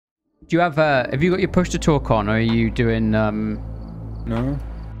Do you have you got your push to talk on, or are you doing, No.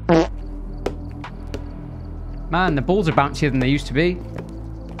 Man, the balls are bouncier than they used to be.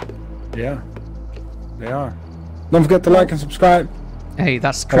 Yeah. They are. Don't forget to like and subscribe. Hey,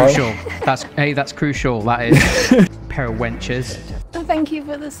 that's crucial. That's crucial, that is. Pair of wenches. Oh, thank you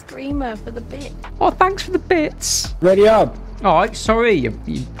for the screamer, for the bit. Oh, thanks for the bits. Ready up. Oh, sorry, you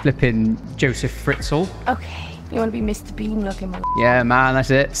flipping Joseph Fritzl. Okay. You want to be Mr. Bean looking, my Yeah, man,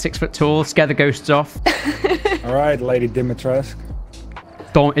 that's it. 6 foot tall, scare the ghosts off. Alright, Lady Dimitrescu.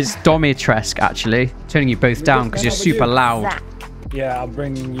 It's Domitresque, actually. Turning you both down because you're super loud. Zach. Yeah, I'll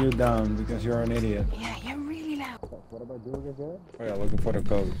bring you down because you're an idiot. Yeah, you're really loud. What am I doing again? Oh yeah, looking for the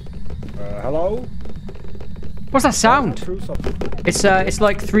code. Hello? What's that sound? It's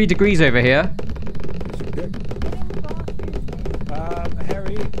like 3 degrees over here. Is it good?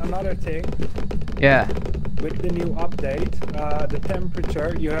 Harry, another thing. Yeah. With the new update, the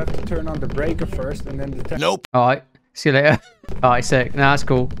temperature, you have to turn on the breaker first and then the temperature. Nope. Alright, see you later. Alright, sick. Nah, that's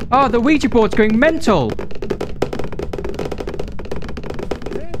cool. Oh, the Ouija board's going mental.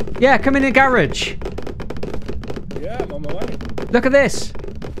 Yeah, come in the garage. Yeah, I'm on my way. Look at this.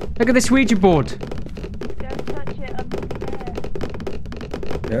 Look at this Ouija board. Don't touch it up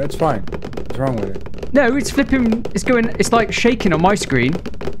there. Yeah, it's fine. What's wrong with it? No, it's flipping. It's going. It's like shaking on my screen.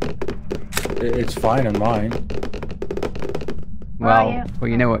 It's fine on mine. Well,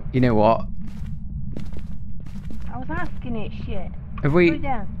 you know what? You know what? I was asking it, shit. Have we? Put it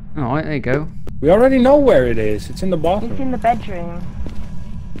down. All right, there you go. We already know where it is. It's in the bathroom. It's in the bedroom.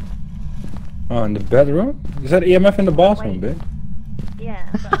 Oh, in the bedroom? Is that EMF in the bathroom, Wait. bitch? Yeah.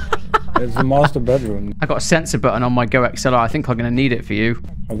 But I'm waiting for It's the master bedroom. I got a sensor button on my Go XLR. I think I'm gonna need it for you.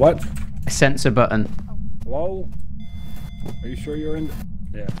 A what? A sensor button. Hello? Are you sure you're in the...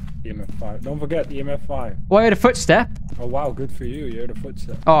 Yeah, EMF 5. Don't forget EMF 5. Oh, I heard a footstep. Oh wow, good for you. You heard a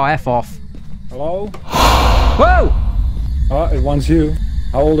footstep. Oh, F off. Hello? Whoa! Oh, it wants you.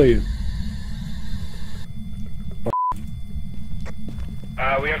 How old are you?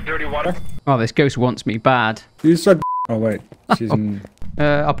 We have dirty water. Oh, this ghost wants me bad. You said... Oh wait, she's in...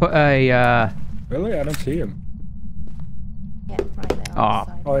 I'll put a. Really? I don't see him. Yeah, right there. Oh. On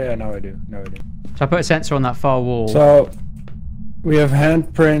the side. Oh yeah, now I do. Now I do. So I put a sensor on that far wall. So, we have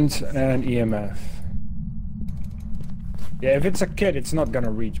handprints and EMF. Yeah, if it's a kid, it's not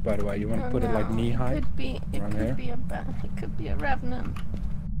gonna reach, by the way. You want to put it like knee high? It Around here? it could be a revenant.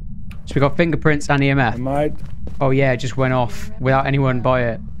 So we got fingerprints and It EMF. might... Oh yeah, it just went off without anyone by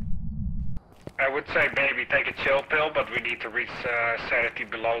it. I would say maybe take a chill pill, but we need to reach sanity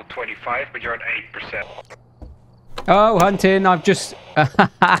below 25, but you're at 8%. Oh, hunting! I've just.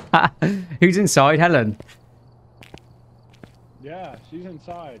 Who's inside? Helen. Yeah, she's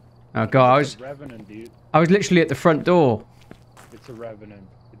inside. Oh god, It's a revenant, dude. I was literally at the front door. It's a revenant.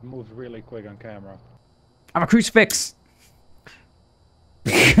 It moves really quick on camera. I'm a crucifix.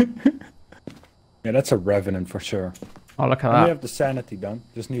 Yeah, that's a revenant for sure. Oh, look at And we that. have the sanity done.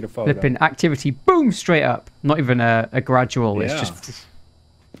 Just need a photo. Flipping activity, boom, straight up. Not even a gradual. It's Yeah. just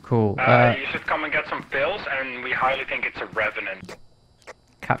cool. You should come and get some pills, and we highly think it's a revenant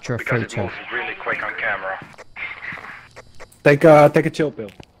Capture a because it photo. moves really quick on camera. Take a chill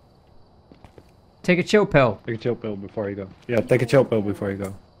pill. Take a chill pill. Take a chill pill before you go. Yeah, take a chill pill before you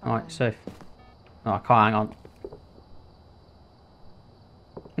go. All right, safe. Oh, I can't. Hang on.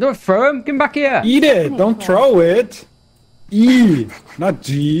 Don't throw him. Get him back here. Eat it! Don't throw it! E! Not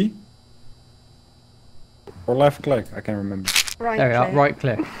G. Or left click, I can't remember. Right. There we are. click. Right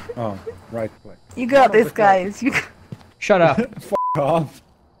click. Oh, right click. You got this, guys. You. Shut up. F off.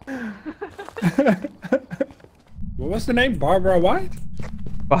 What was the name? Barbara White?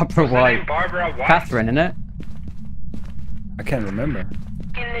 Barbara What's her name? White. Barbara White? Catherine, innit? I can't remember.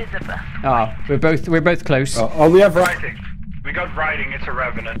 Elizabeth. Oh, we're both close. Oh, we have right. Writing. We got writing, it's a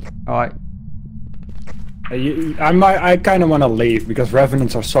revenant. All right. I kind of want to leave because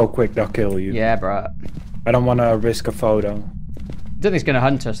revenants are so quick they'll kill you. Yeah, bro. I don't want to risk a photo. I don't think it's gonna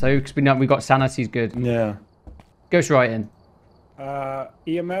hunt us though, because we got sanity's good. Yeah. Ghost writing.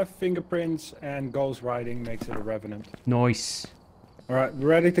 EMF, fingerprints, and ghost writing makes it a revenant. Nice. All right, we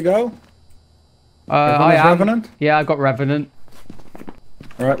ready to go? I am. Revenant? Yeah, I got revenant.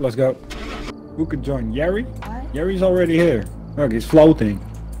 All right, let's go. Who could join? Yeri? Yeri's already here. Look, he's floating.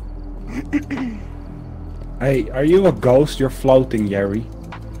 Hey, are you a ghost? You're floating, Yeri.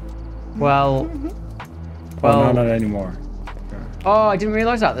 Well. Oh, no, not anymore. Oh, I didn't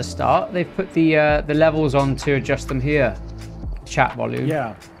realise that at the start. They've put the levels on to adjust them here. Chat volume.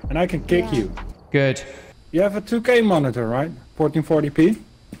 Yeah, and I can kick you. Good. You have a 2K monitor, right? 1440p?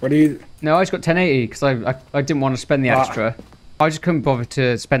 What do you... No, I just got 1080 because I didn't want to spend the extra. I just couldn't bother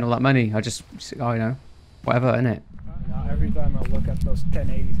to spend all that money. I just, I know, whatever, innit? Now every time I look at those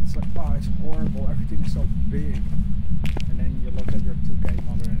 1080s, it's like, oh, it's horrible. Everything is so big. And then you look at your 2K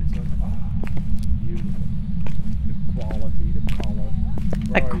monitor and it's like, ah, beautiful. The quality, the color.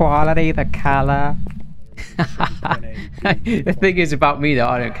 The quality, the color. The thing is about me though,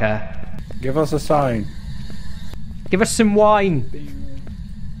 I don't care. Give us a sign. Give us some wine.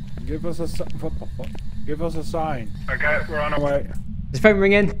 Give us a sign. What the fuck? Give us a sign. Okay, we're on our way. Is the phone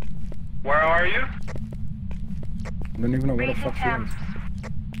ringing? Where are you? I don't even know where the fuck she is.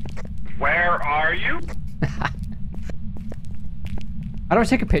 Where are you? How do I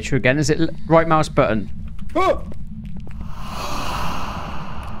take a picture again? Is it right mouse button? Oh!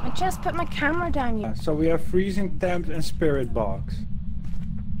 I just put my camera down. You. So we have freezing temps and spirit box.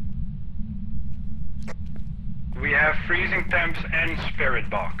 We have freezing temps and spirit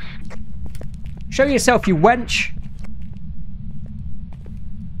box. Show yourself, you wench.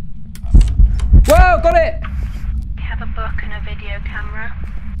 Whoa, got it. Have a book and a video camera.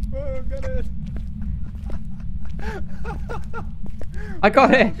 Oh, got it. I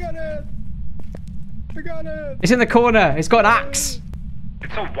got it. Got it. I got it. It's in the corner. It's got an axe.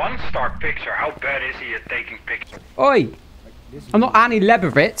 It's a 1-star picture. How bad is he at taking pictures? Oi. I'm not Annie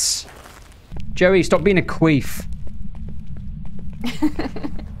Leibovitz. Joey, stop being a queef.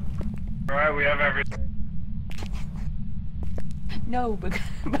 Alright, we have everything. No, but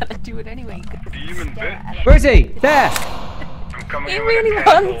I do it anyway. Demon bitch. Where is he? There. I'm coming He in with a really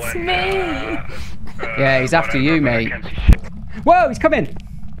candle wants and, me. Yeah, he's after you, whatever, but I mate. can't see shit. Whoa, he's coming.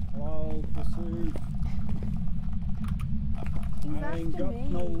 Hello, pursuit. I ain't got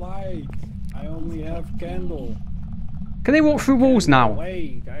no light. I only have candle. Can they walk through walls now?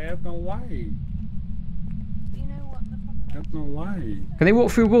 Wait, I have no light. You know what the I have no light. Can they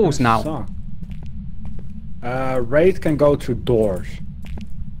walk through walls now? Suck. Raid can go through doors.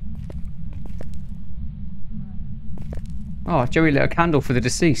 Oh, Joey lit a candle for the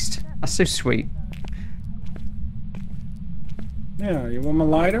deceased. That's so sweet. Yeah, you want my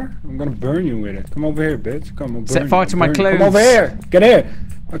lighter? I'm gonna burn you with it. Come over here, bitch. Come on, Set fire to my clothes. Come over here. Get here.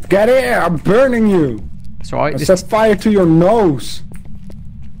 Get here. I'm burning you. That's right. I set fire to your nose.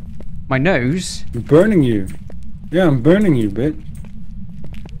 My nose? I'm burning you. Yeah, I'm burning you, bitch.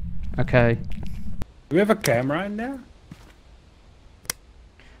 Okay. Do we have a camera in there?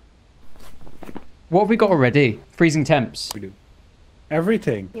 What have we got already? Freezing temps. We do.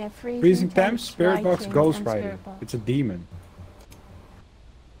 Everything. Yeah, Freezing temps, spirit box, lighting, ghost and rider. spirit box. It's a demon.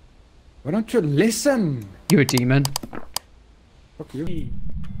 Why don't you listen? You're a demon. Fuck you.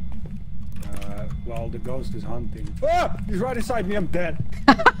 Well, the ghost is hunting. Ah! He's right inside me. I'm dead.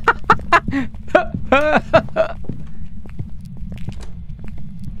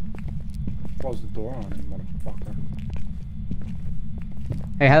 Close the door on him, motherfucker.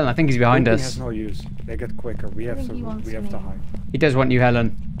 Hey, Helen, I think he's behind Moving us. has no use. They get quicker. We have to. We have to hide. He does want you,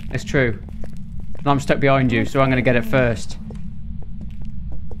 Helen. It's true. And I'm stuck behind you, so I'm going to get it first.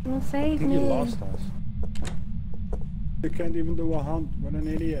 Well, I save think me. he lost us. You can't even do a hunt. What an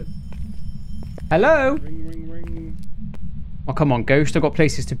idiot. Hello? Ring, ring, ring. Oh, come on, Ghost. I've got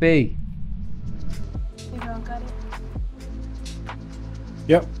places to be. You don't got it.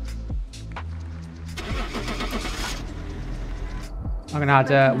 Yep. I'm going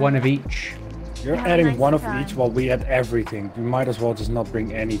to add one of each. You're Have a adding nice one of time. each while we add everything. You might as well just not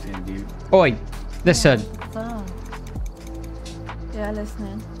bring anything, dude. Oi, listen. So. Yeah,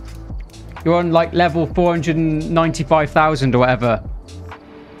 listening. You're on like level 495,000 or whatever.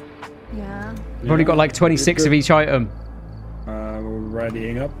 Yeah. You've only got like 26 of each item. We're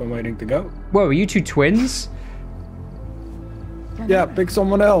readying up and waiting to go. Whoa, are you two twins? Yeah, pick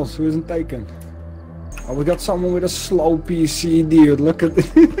someone else who isn't taken. Oh, we got someone with a slow PC, dude. Look at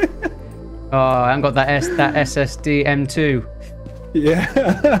this. Oh, I haven't got that SSD M2. Yeah.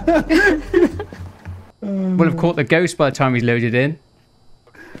 Would have caught the ghost by the time he's loaded in.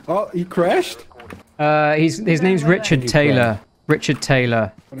 Oh, he crashed? His name's Richard Taylor. Richard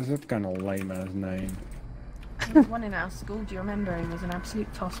Taylor. What is that kind of lame ass name? There was one in our school, do you remember? He was an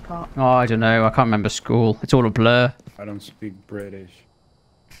absolute tosspot. Oh, I don't know. I can't remember school. It's all a blur. I don't speak British.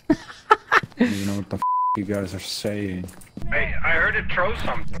 You know what the you guys are saying. Hey, I heard it throw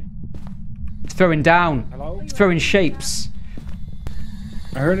something. It's throwing down. Hello? It's throwing shapes.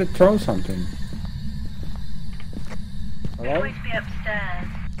 I heard it throw something. Hello? Always be upstairs.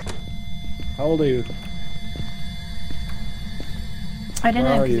 How old are you? I don't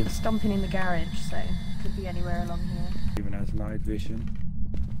Where know, are because you? it's stomping in the garage, so it could be anywhere along here. Even has night vision.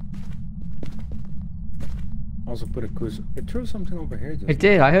 Also put a cruise. It threw something over here. Just It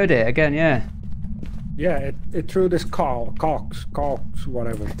did. I heard it again. Yeah. Yeah, it threw this cox,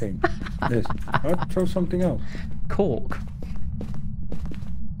 whatever thing. This. Oh, throw something else. Cork.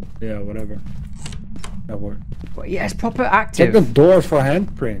 Yeah, whatever. That worked. But yeah, it's proper Check active. the doors for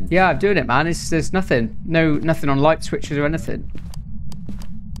handprints. Yeah, I'm doing it, man. There's nothing. Nothing on light switches or anything.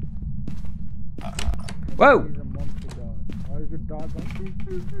 Whoa! There's a monster dog. Oh, there's a dog.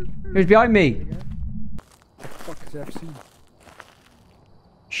 Who's behind me? What the fuck is FC?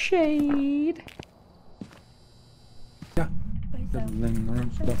 Shade. Yeah. Where's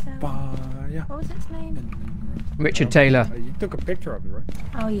that? The fire. What was its name? Richard Taylor. You took a picture of it, right?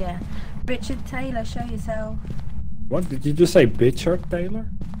 Oh yeah. Richard Taylor, show yourself. What? Did you just say Bitchard Taylor?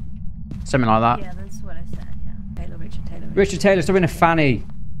 Something like that. Yeah, that's what I said, yeah. Taylor, Richard Taylor. Richard Taylor, stop being a fanny.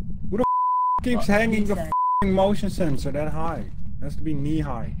 Keeps What hanging he the said. f***ing motion sensor that high. It has to be knee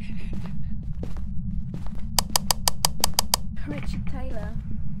high. Richard Taylor.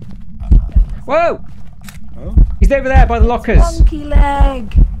 Whoa! Oh? He's over there by the lockers. Wonky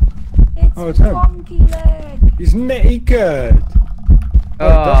leg. It's Oh, it's him. wonky leg. He's naked! Oh,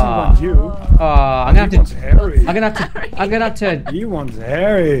 it doesn't want you. Oh, I'm He wants gonna Harry. have to. He wants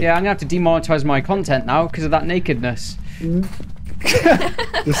Harry. Yeah, I'm gonna have to demonetize my content now because of that nakedness.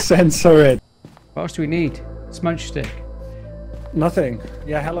 Just censor it. What else do we need? Smudge stick. Nothing.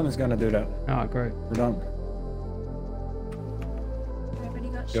 Yeah, Helen is gonna do that. Oh, great. We're done. Everybody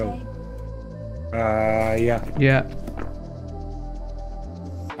got Yo. shade? Yeah. Yeah.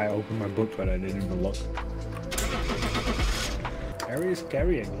 I opened my book, but I didn't even look. Harry is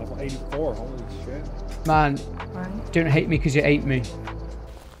carrying level 84. Holy shit. Man, Right. don't hate me because you ate me.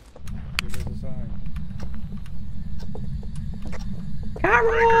 Give us a sign.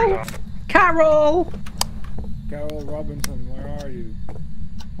 Carol! Carol! Carol Robinson, where are you?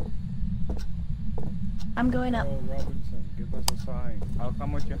 I'm going up. Carol Robinson, give us a sign. I'll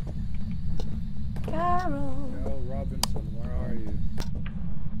come with you. Carol. Carol Robinson, where are you?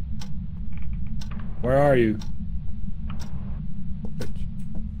 Where are you? Bitch.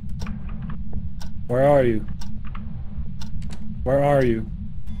 Where are you? Where are you?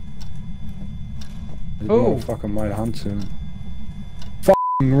 This Oh. motherfucker might hunt soon.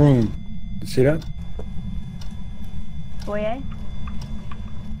 F***ing room. You see that? Foyer.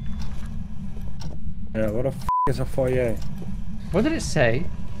 Yeah, what the f*** is a foyer? What did it say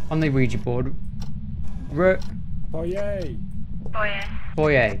on the Ouija board? Foyer! Foyer.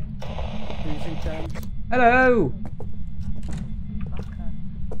 Foyer. Freezing temps. Hello!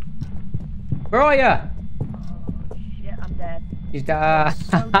 Where are ya? Oh shit, I'm dead. He's dead.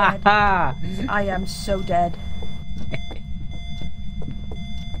 So dead. I am so dead.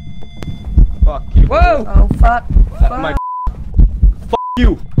 Fuck you. Whoa! Oh fuck. Fuck. My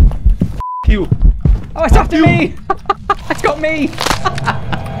you. You. Oh, it's after me! It's got me!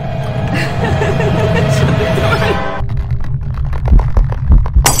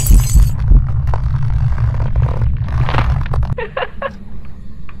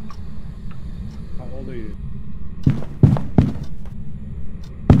 How old are you?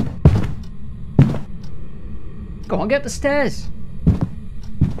 Go on, get up the stairs.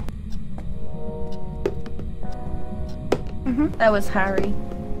 That was Harry.